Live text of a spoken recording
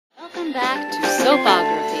Welcome back to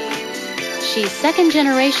Soapography. She's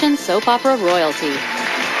second-generation soap opera royalty.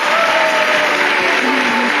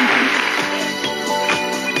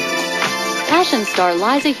 Passion star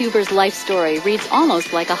Liza Huber's life story reads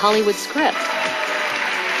almost like a Hollywood script.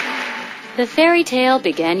 The fairy tale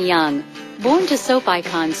began young. Born to soap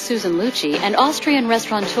icons Susan Lucci and Austrian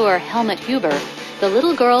restaurateur Helmut Huber, the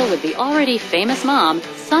little girl with the already famous mom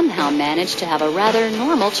somehow managed to have a rather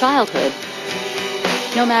normal childhood.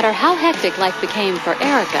 No matter how hectic life became for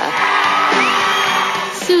Erica,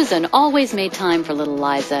 Susan always made time for little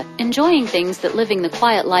Liza, enjoying things that living the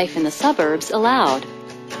quiet life in the suburbs allowed.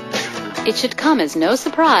 It should come as no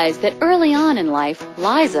surprise that early on in life,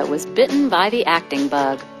 Liza was bitten by the acting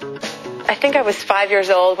bug. I think I was 5 years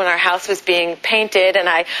old when our house was being painted, and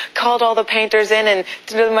I called all the painters in and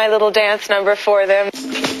did my little dance number for them.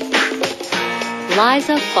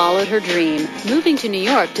 Liza followed her dream, moving to New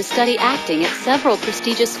York to study acting at several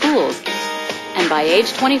prestigious schools, and by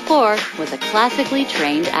age 24 was a classically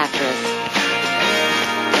trained actress.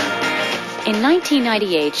 In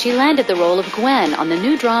 1998, she landed the role of Gwen on the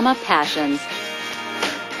new drama Passions.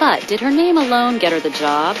 But did her name alone get her the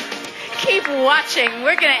job? Keep watching.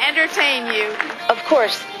 We're going to entertain you. Of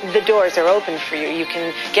course, the doors are open for you. You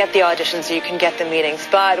can get the auditions, you can get the meetings,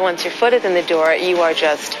 but once your foot is in the door, you are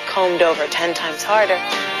just combed over 10 times harder.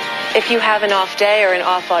 If you have an off day or an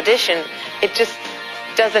off audition, it just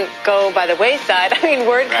doesn't go by the wayside. I mean,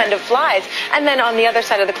 word kind of flies. And then on the other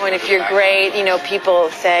side of the coin, if you're great, you know,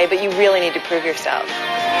 people say, but you really need to prove yourself.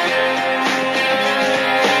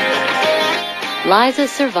 Liza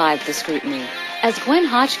survived the scrutiny. As Gwen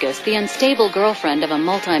Hotchkiss, the unstable girlfriend of a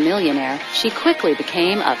multimillionaire, she quickly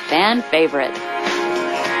became a fan favorite.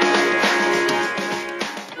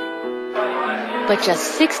 But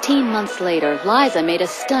just 16 months later, Liza made a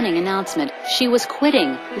stunning announcement. She was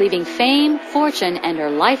quitting, leaving fame, fortune, and her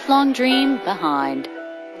lifelong dream behind.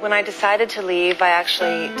 When I decided to leave, I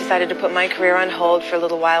actually decided to put my career on hold for a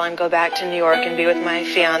little while and go back to New York and be with my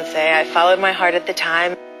fiancé. I followed my heart at the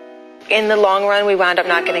time. In the long run, we wound up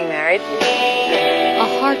not getting married.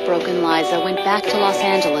 A heartbroken Liza went back to Los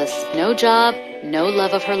Angeles. No job, no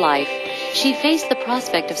love of her life. She faced the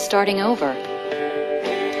prospect of starting over.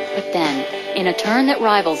 But then, in a turn that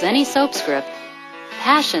rivals any soap script,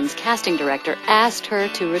 Passion's casting director asked her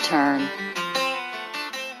to return.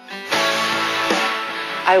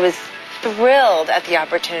 I was thrilled at the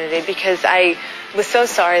opportunity because I was so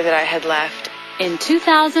sorry that I had left. In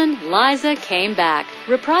 2000, Liza came back,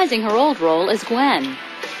 reprising her old role as Gwen.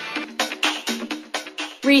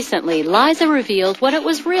 Recently, Liza revealed what it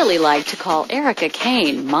was really like to call Erica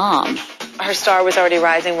Kane Mom. Her star was already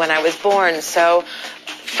rising when I was born, so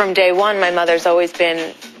from day one, my mother's always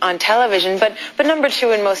been on television. But number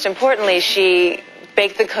two, and most importantly, she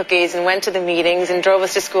baked the cookies and went to the meetings and drove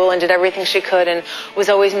us to school and did everything she could and was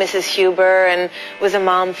always Mrs. Huber and was a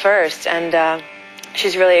mom first. And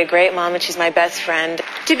she's really a great mom, and she's my best friend.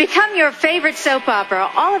 To become your favorite soap opera,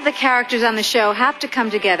 all of the characters on the show have to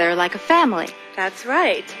come together like a family. That's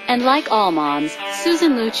right. And like all moms,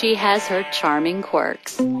 Susan Lucci has her charming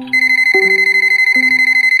quirks.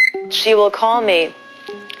 She will call me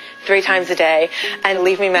 3 times a day and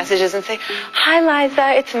leave me messages and say, "Hi,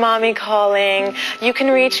 Liza, it's Mommy calling. You can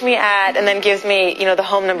reach me at," and then gives me, you know, the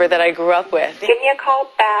home number that I grew up with. Give me a call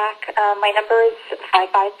back. My number is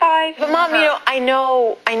 555. But Mom, you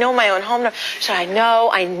know, I know my own home number. So I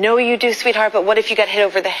know you do, sweetheart, but what if you got hit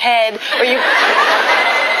over the head or you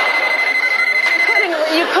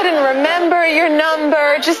couldn't remember your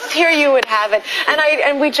number? Just here you would have it.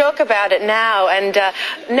 And we joke about it now. And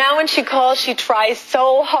now when she calls, she tries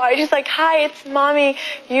so hard. She's like, "Hi, it's Mommy.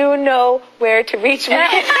 You know where to reach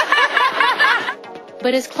me."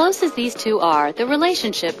 But as close as these two are, the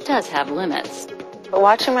relationship does have limits.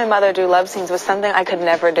 Watching my mother do love scenes was something I could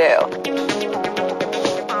never do.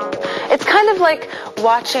 It's kind of like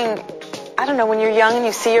watching, I don't know, when you're young and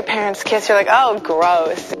you see your parents kiss, you're like, oh,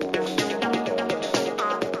 gross.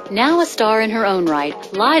 Now a star in her own right,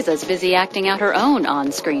 Liza's busy acting out her own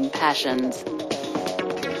on-screen passions.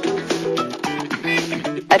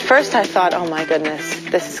 At first I thought, oh my goodness,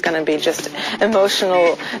 this is going to be just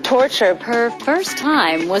emotional torture. Her first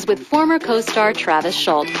time was with former co-star Travis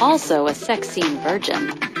Schultz, also a sex scene virgin.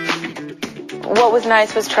 What was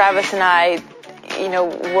nice was Travis and I, you know,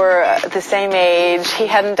 were the same age. He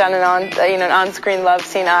hadn't done an on-screen love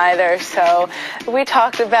scene either, so we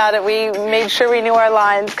talked about it. We made sure we knew our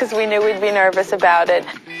lines because we knew we'd be nervous about it.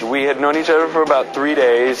 We had known each other for about 3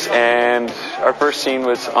 days, and our first scene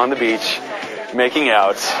was on the beach, making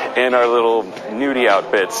out in our little nudie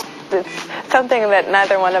outfits. It's something that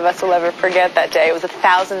neither one of us will ever forget that day. It was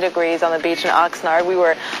 1,000 degrees on the beach in Oxnard. We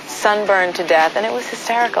were sunburned to death, and it was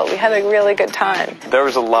hysterical. We had a really good time. There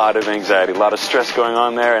was a lot of anxiety, a lot of stress going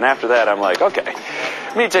on there, and after that I'm like, okay,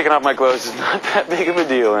 me taking off my clothes is not that big of a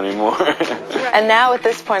deal anymore. And now at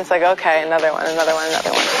this point it's like, okay, another one, another one,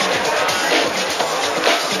 another one.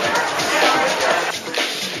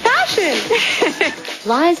 Fashion!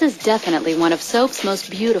 Liza's definitely one of soap's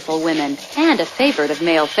most beautiful women and a favorite of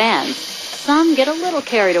male fans. Some get a little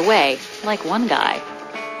carried away, like one guy.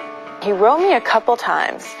 He wrote me a couple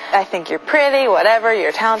times. I think you're pretty, whatever,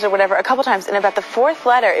 you're talented, whatever, a couple times. And about the fourth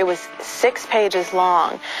letter, it was 6 pages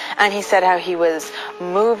long. And he said how he was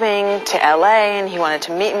moving to LA and he wanted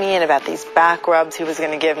to meet me and about these back rubs he was going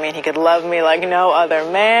to give me and he could love me like no other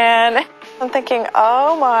man. I'm thinking,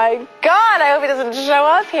 oh my God, I hope he doesn't show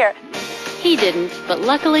up here. He didn't, but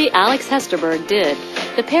luckily Alex Hesterberg did.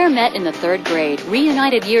 The pair met in the 3rd grade,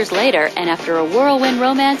 reunited years later, and after a whirlwind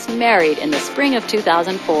romance, married in the spring of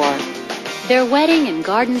 2004. Their wedding in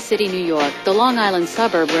Garden City, New York, the Long Island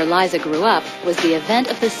suburb where Liza grew up, was the event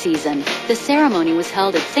of the season. The ceremony was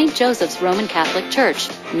held at St. Joseph's Roman Catholic Church,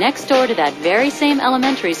 next door to that very same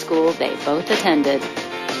elementary school they both attended.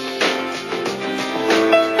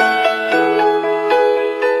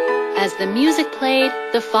 As the music played,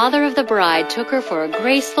 the father of the bride took her for a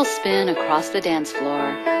graceful spin across the dance floor.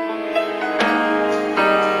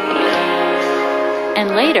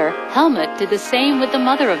 And later, Helmut did the same with the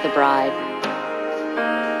mother of the bride.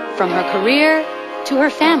 From her career, to her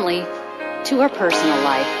family, to her personal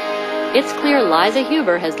life, it's clear Liza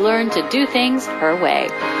Huber has learned to do things her way.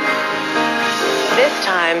 This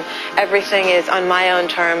time, everything is on my own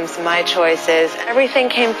terms, my choices. Everything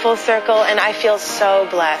came full circle, and I feel so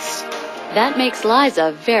blessed. That makes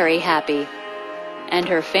Liza very happy, and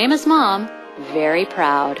her famous mom very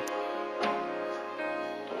proud.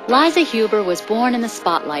 Liza Huber was born in the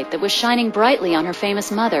spotlight that was shining brightly on her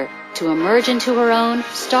famous mother, to emerge into her own,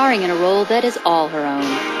 starring in a role that is all her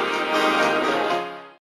own.